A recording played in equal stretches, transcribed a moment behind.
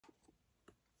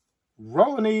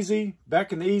Rolling easy,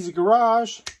 back in the easy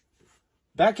garage.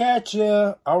 Back at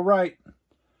you. All right.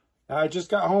 I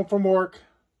just got home from work,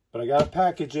 but I got a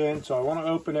package in, so I want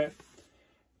to open it.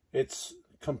 It's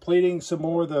completing some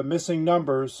more of the missing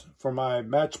numbers for my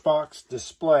matchbox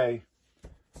display,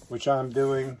 which I'm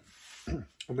doing. And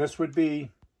this would be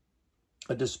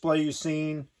a display you've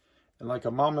seen in like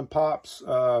a mom and pop's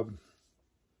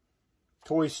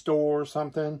toy store or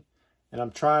something. And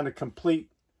I'm trying to complete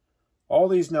all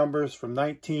these numbers from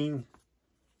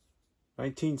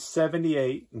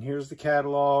 1978. And here's the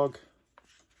catalog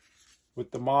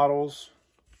with the models,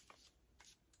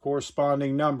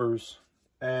 corresponding numbers.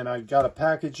 And I got a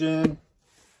package in,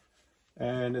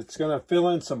 and it's going to fill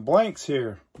in some blanks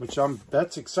here, which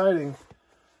that's exciting.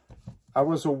 I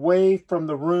was away from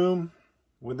the room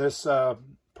when this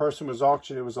person was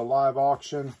auctioned. It was a live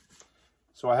auction,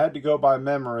 so I had to go by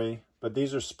memory. But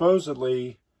these are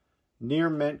supposedly near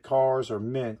mint cars, or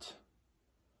mint.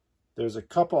 There's a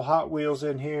couple Hot Wheels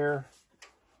in here,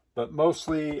 but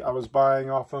mostly I was buying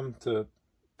off them to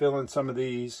fill in some of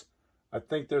these. I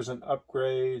think there's an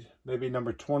upgrade. Maybe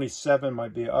number 27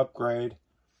 might be an upgrade.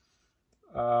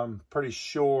 Pretty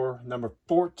sure number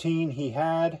 14 he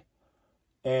had,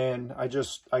 and I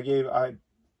was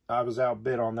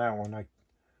outbid on that one. I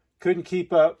couldn't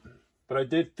keep up, but I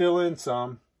did fill in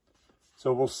some.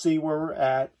 So we'll see where we're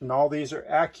at. And all these are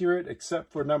accurate except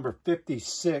for number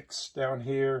 56 down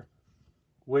here,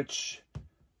 which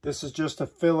this is just a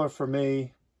filler for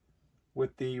me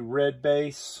with the red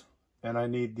base. And I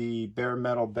need the bare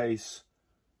metal base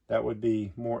that would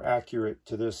be more accurate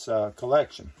to this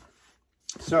collection.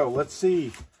 So let's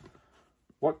see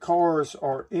what cars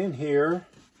are in here,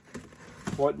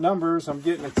 what numbers. I'm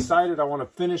getting excited. I want to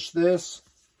finish this.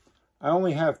 I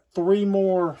only have 3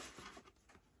 more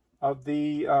of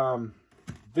the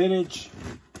vintage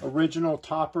original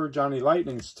topper Johnny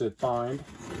Lightnings to find.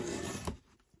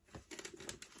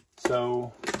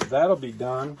 So that'll be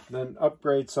done. Then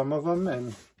upgrade some of them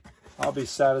and I'll be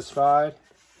satisfied.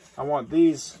 I want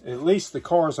these, at least the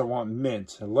cars I want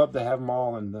mint. I'd love to have them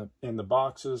all in the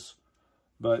boxes,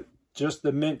 but just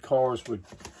the mint cars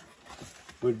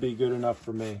would be good enough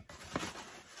for me.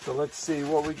 So let's see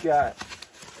what we got.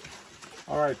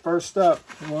 All right, first up,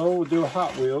 well, we'll do a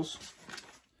Hot Wheels.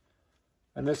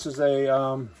 And this is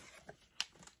a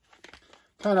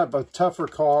kind of a tougher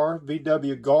car,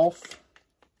 VW Golf.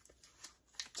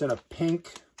 It's in a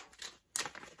pink.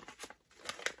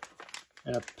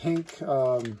 And a pink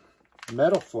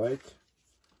metal flake.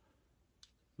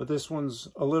 But this one's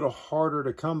a little harder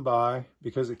to come by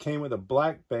because it came with a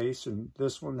black base, and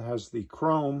this one has the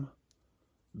chrome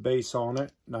base on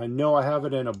it. And I know I have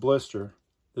it in a blister.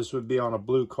 This would be on a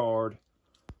blue card,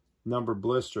 number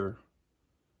blister.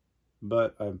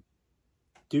 But I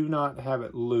do not have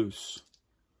it loose.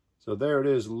 So there it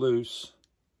is, loose.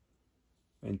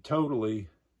 And totally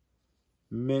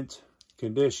mint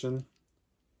condition.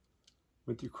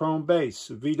 With your chrome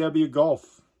base, VW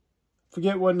Golf.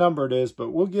 Forget what number it is, but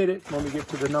we'll get it when we get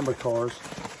to the number cars.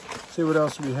 See what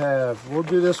else we have. We'll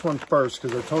do this one first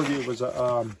because I told you it was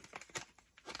an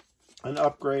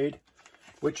upgrade,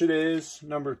 which it is,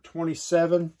 number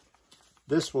 27.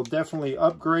 This will definitely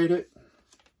upgrade it.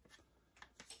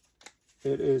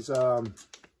 It is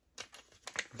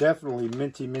definitely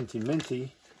minty, minty,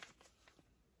 minty.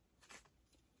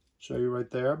 Show you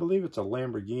right there. I believe it's a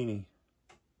Lamborghini.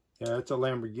 Yeah, it's a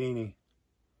Lamborghini.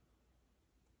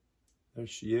 There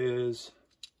she is.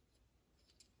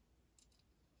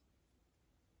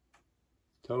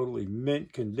 Totally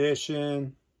mint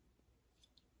condition.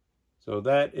 So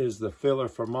that is the filler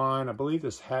for mine. I believe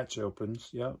this hatch opens.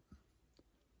 Yep.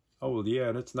 Oh, yeah,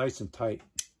 and it's nice and tight.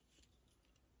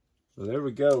 So there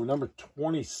we go. Number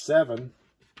 27.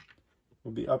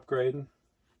 We'll be upgrading.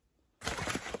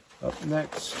 Up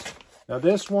next. Now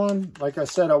this one, like I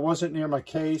said, I wasn't near my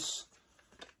case,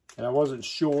 and I wasn't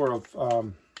sure of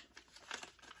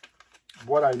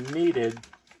what I needed,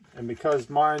 and because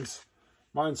mine's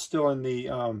still in the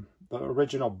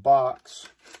original box,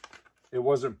 it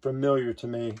wasn't familiar to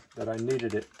me that I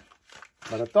needed it,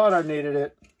 but I thought I needed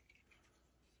it.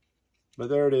 But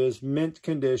there it is, mint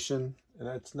condition, and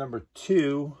that's number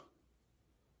 2,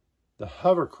 the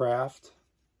Hovercraft.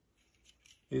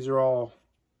 These are all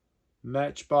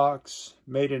Matchbox,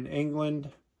 made in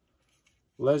England,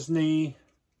 Lesney,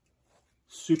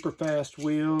 super fast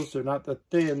wheels. They're not the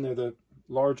thin, they're the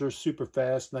larger super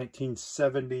fast,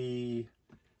 1970,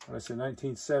 when I say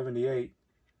 1978.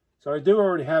 So I do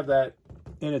already have that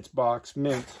in its box,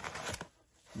 mint,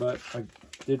 but I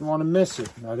didn't want to miss it.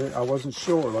 I wasn't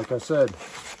sure, like I said.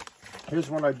 Here's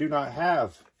one I do not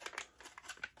have.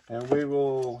 and we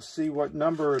will see what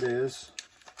number it is,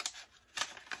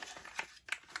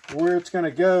 where it's going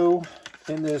to go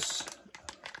in this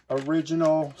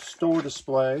original store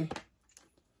display.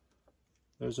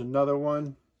 There's another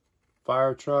one,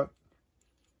 fire truck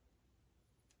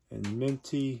in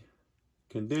minty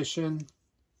condition.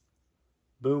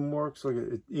 Boom works. Look,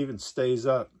 it even stays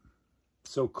up.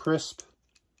 So crisp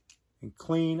and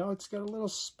clean. Oh, it's got a little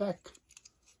speck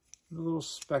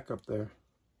up there.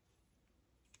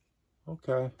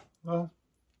 Okay, well,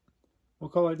 we'll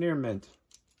call it near mint,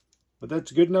 but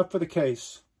that's good enough for the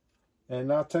case.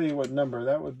 And I'll tell you what number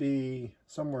that would be,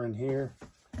 somewhere in here.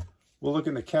 We'll look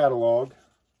in the catalog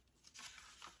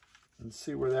and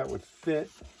see where that would fit.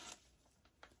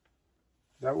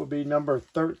 That would be number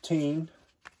 13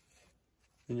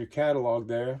 in your catalog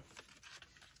there,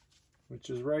 which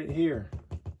is right here.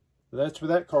 So that's where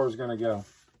that car is going to go.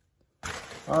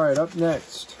 All right, up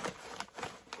next,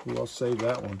 I'll save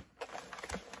that one.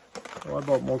 Oh, I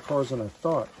bought more cars than I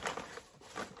thought.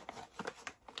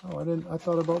 Oh, I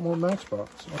thought I bought more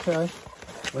Matchbox. Okay,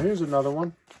 well, here's another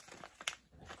one.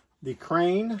 The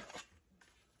crane,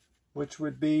 which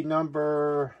would be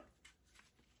number,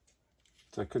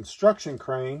 it's a construction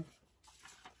crane.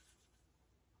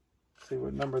 Let's see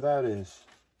what number that is.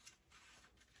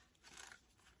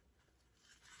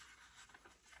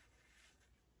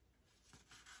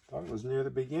 Thought it was near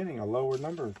the beginning, a lower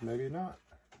number, maybe not.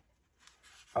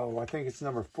 Oh, I think it's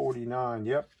number 49.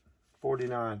 Yep,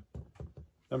 49.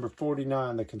 Number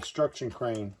 49, the construction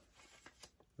crane.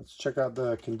 Let's check out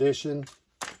the condition.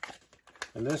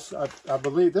 And this, I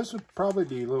believe this would probably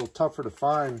be a little tougher to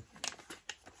find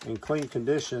in clean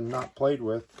condition, not played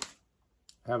with.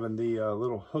 Having the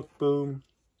little hook boom.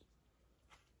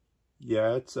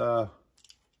 Yeah,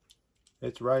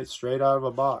 it's right straight out of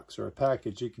a box or a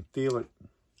package. You can feel it.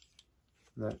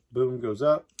 And that boom goes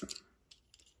up.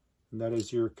 And that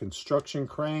is your construction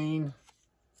crane,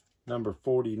 number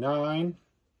 49.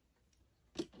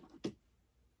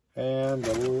 And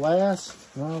the last,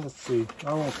 well, let's see,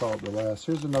 I won't call it the last.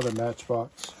 Here's another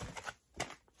Matchbox.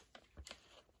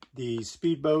 The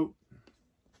speedboat,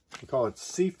 we call it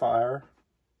Seafire.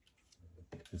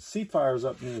 And Seafire is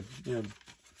up near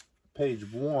page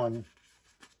 1.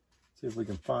 See if we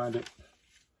can find it.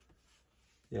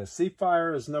 Yeah,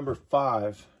 Seafire is number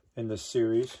 5 in this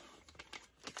series.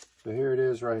 So here it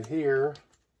is right here.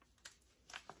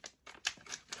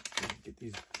 Get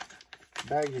these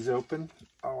baggies open.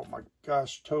 Oh my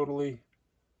gosh, totally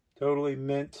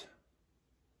mint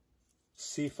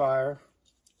Seafire.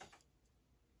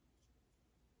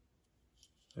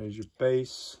 There's your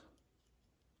base.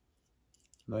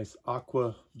 Nice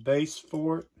aqua base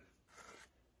for it.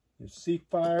 Your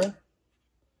Seafire.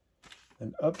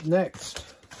 And up next,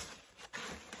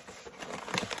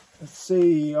 let's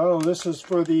see. Oh, this is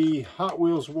for the Hot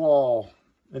Wheels wall,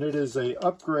 and it is a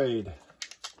upgrade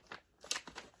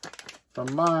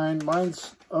from mine.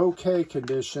 Mine's okay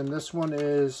condition. This one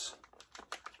is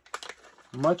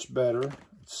much better.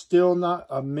 It's still not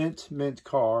a mint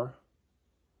car,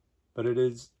 but it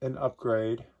is an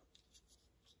upgrade.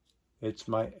 It's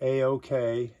my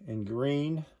A-OK in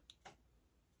green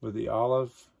with the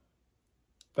olive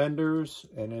fenders,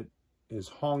 and it is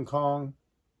Hong Kong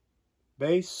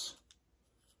base.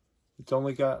 It's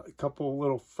only got a couple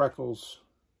little freckles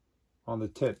on the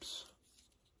tips,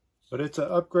 but it's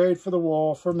an upgrade for the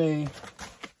wall for me.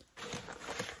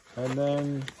 And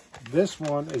then this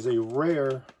one is a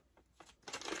rare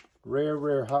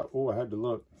hot. Oh, I had to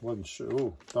look, wasn't sure.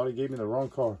 Oh, thought he gave me the wrong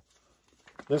card.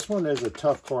 This one is a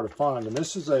tough card to find, and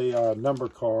this is a number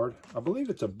card. I believe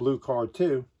it's a blue card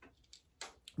too.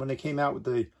 When they came out with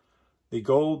the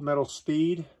gold metal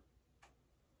speed.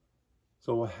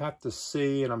 So we'll have to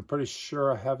see, and I'm pretty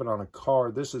sure I have it on a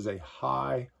card. This is a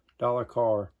high dollar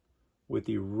car with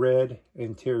the red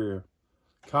interior.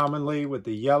 Commonly with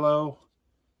the yellow,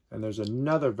 and there's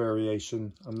another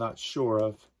variation I'm not sure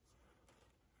of.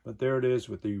 But there it is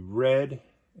with the red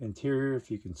interior, if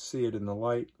you can see it in the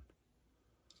light.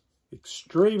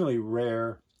 Extremely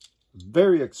rare,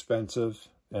 very expensive,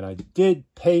 and I did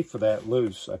pay for that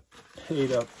loose. I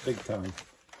paid up big time.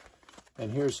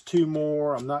 And here's two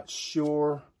more. I'm not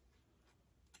sure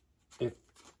if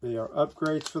they are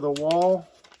upgrades for the wall,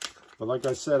 but like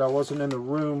I said, I wasn't in the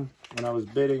room when I was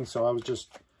bidding, so I was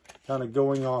just kind of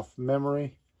going off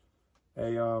memory.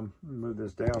 Let me move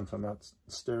this down so I'm not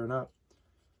staring up.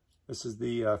 This is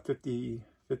the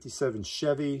 57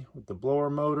 Chevy with the blower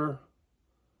motor.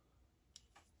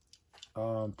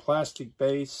 Plastic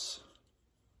base,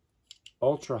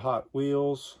 ultra hot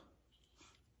wheels.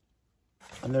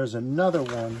 And there's another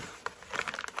one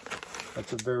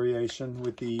that's a variation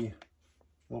with the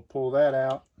We'll pull that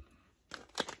out.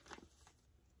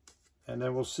 And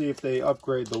then we'll see if they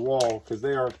upgrade the wall, because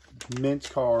they are mint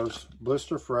cars,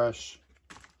 blister fresh.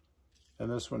 And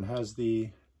this one has the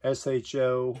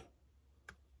SHO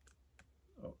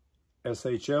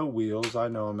wheels. I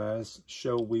know them as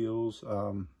show wheels.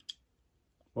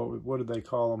 What do they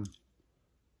call them?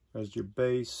 There's your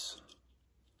base.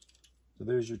 So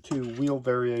there's your two wheel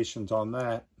variations on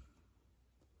that.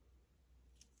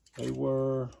 They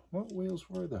were, what wheels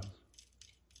were those?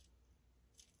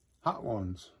 Hot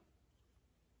Ones.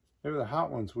 They were the Hot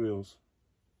Ones wheels,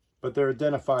 but they're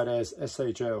identified as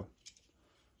SHO.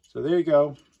 So there you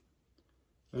go.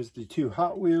 There's the two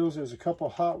Hot Wheels. There's a couple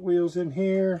Hot Wheels in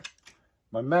here.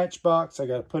 My Matchbox, I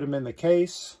got to put them in the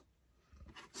case.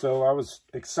 So I was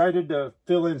excited to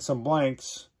fill in some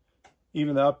blanks.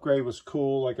 Even the upgrade was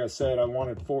cool. Like I said, I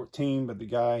wanted 14, but the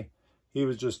guy, he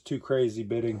was just too crazy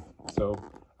bidding. So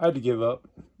I had to give up.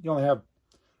 You only have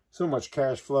so much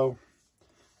cash flow.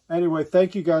 Anyway,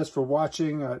 thank you guys for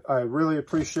watching. I really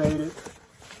appreciate it.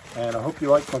 And I hope you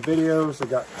like my videos. I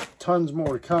got tons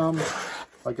more to come.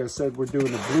 Like I said, we're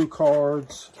doing the blue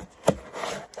cards.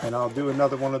 And I'll do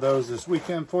another one of those this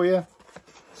weekend for you.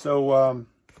 So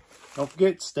don't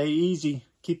forget, stay easy.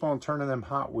 Keep on turning them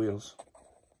Hot Wheels.